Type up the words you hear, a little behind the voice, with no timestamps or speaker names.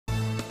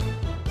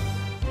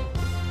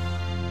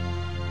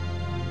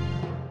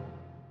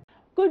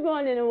Good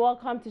morning and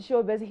welcome to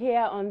Showbiz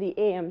here on the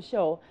AM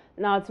show.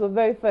 Now to a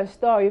very first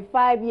story.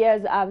 5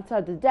 years after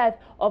the death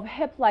of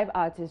hip life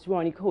artist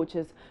Ronnie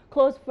Coaches,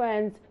 close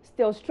friends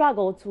still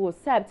struggle to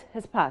accept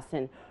his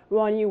passing.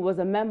 Ronnie was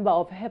a member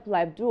of hip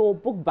life duo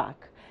Buk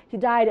Bak. He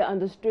died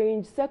under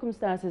strange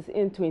circumstances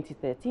in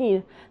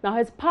 2013. Now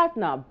his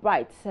partner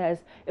Bright says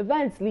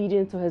events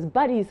leading to his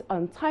buddy's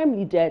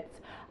untimely death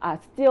are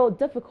still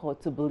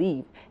difficult to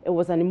believe. It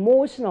was an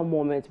emotional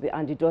moment with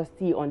Andy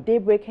Dusty on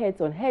Daybreak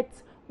Hits on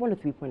Hits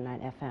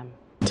 103.9 FM.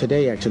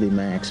 Today actually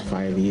marks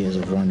 5 years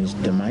of Ronnie's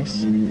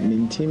demise.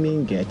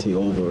 Mintiming get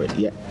over it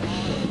yet.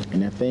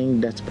 And I think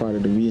that's part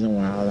of the reason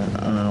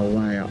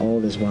why all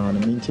this while the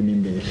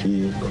Mintiming they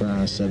feel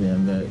cry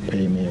seven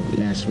pay me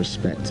less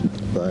respect.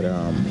 But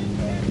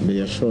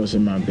be assured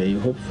in my bay,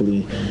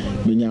 hopefully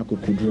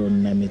Binyako could draw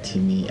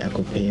Namitimi, I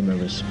could pay my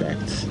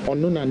respect. Or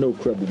no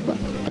crap back.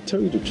 I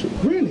tell you the truth.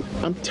 Really?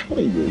 I'm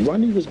telling you,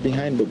 Ronnie was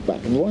behind Buk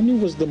Bak. Ronnie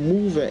was the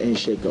mover and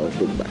shaker of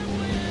Buk Bak.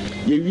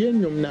 You're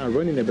now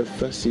running the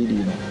first CD,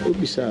 you know. It'll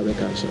be sad, I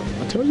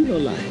tell you no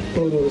lie.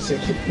 Hold on a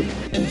second.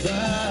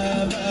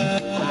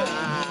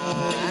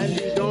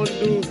 Andy, don't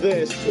do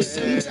this.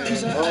 Andy,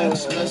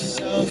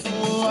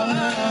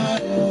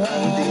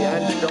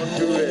 don't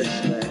do this,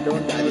 man.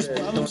 Don't do this.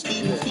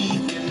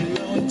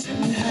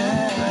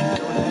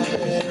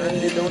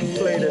 Andy, don't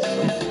play this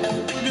song.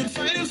 We've been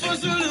fighting for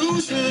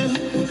solutions.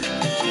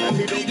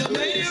 Andy, don't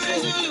play this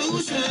song.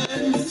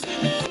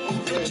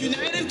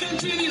 United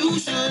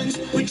contributions.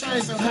 We try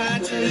so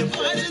hard to live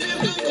positive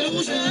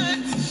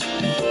conclusions.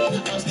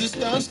 As the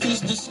stars kiss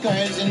the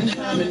skies in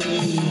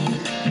harmony,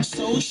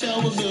 so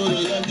shall we build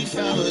a lovely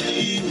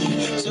family.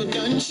 So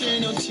don't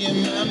shed no tear,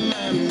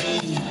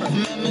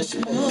 mama,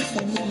 smile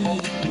for me.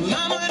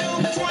 Mama,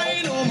 don't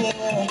cry no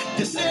more,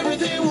 'cause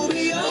everything will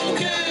be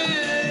okay.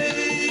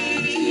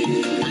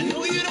 I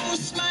know you don't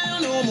smile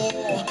no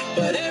more,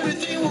 but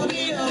everything will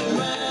be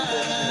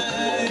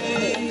alright.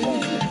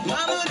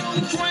 Mama,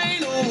 don't cry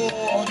no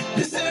more,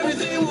 'cause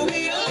everything will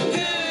be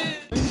okay.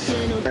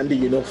 Andy,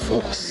 you know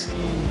Fox.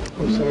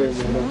 I'm sorry,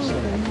 man. I'm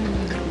sorry.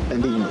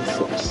 Andy, you know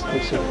Fox.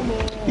 I'm sorry.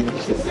 You know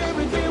Fox.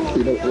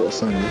 You know what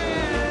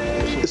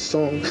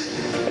song?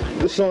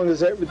 The song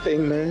is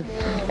everything, man.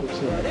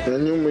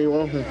 And you may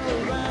want him.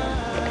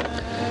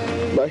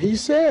 But he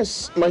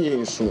says, my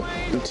you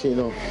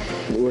know,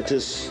 we'll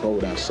just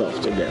hold ourselves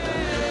together.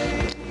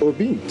 Or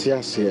being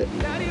here,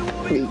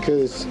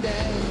 because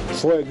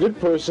for a good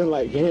person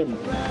like him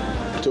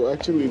to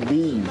actually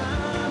leave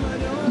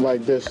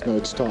like this, no,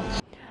 it's tough.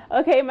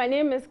 Okay, my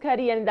name is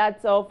Cuddy and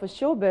that's all for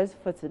Showbiz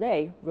for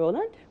today.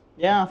 Roland?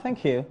 Yeah,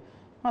 thank you.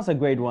 That's a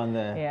great one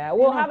there. Yeah,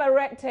 we'll have a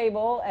red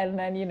table and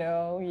then, you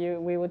know,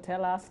 we will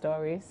tell our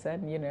stories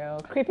and, you know,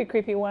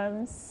 creepy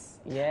ones.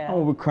 Yeah. I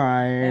will be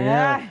crying.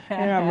 Yeah.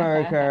 In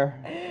America,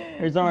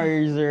 it's not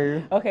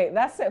easy. Okay,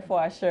 that's it for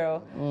our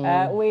show.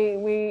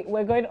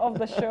 We're going off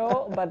the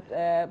show, but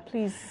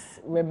please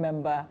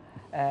remember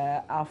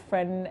our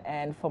friend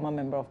and former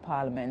member of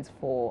parliament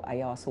for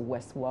Ayaso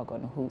West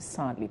Wagon, who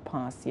sadly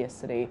passed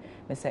yesterday,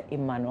 Mr.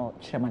 Emmanuel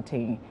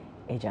Chematin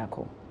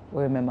Ejako.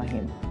 We remember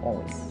him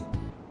always.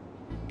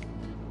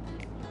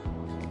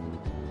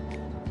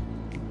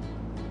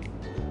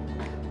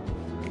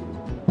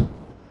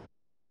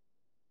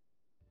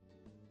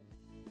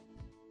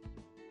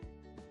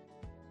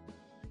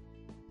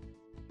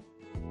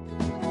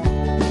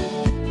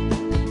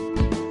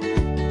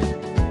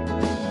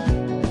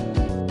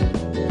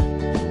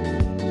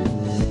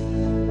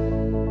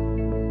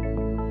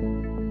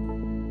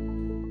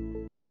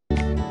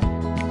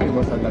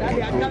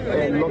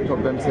 A lot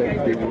of them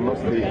said they will not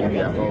stay in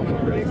their homes.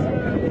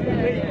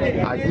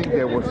 I think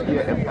there was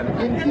fear and panic.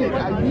 Indeed,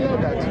 I hear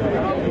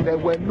that there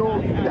were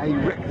no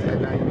direct,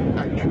 and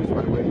I choose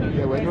my word,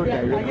 there were no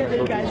direct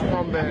messages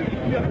from them.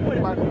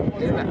 But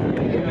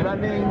in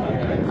running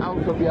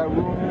out of their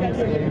rooms,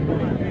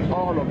 in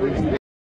all of this.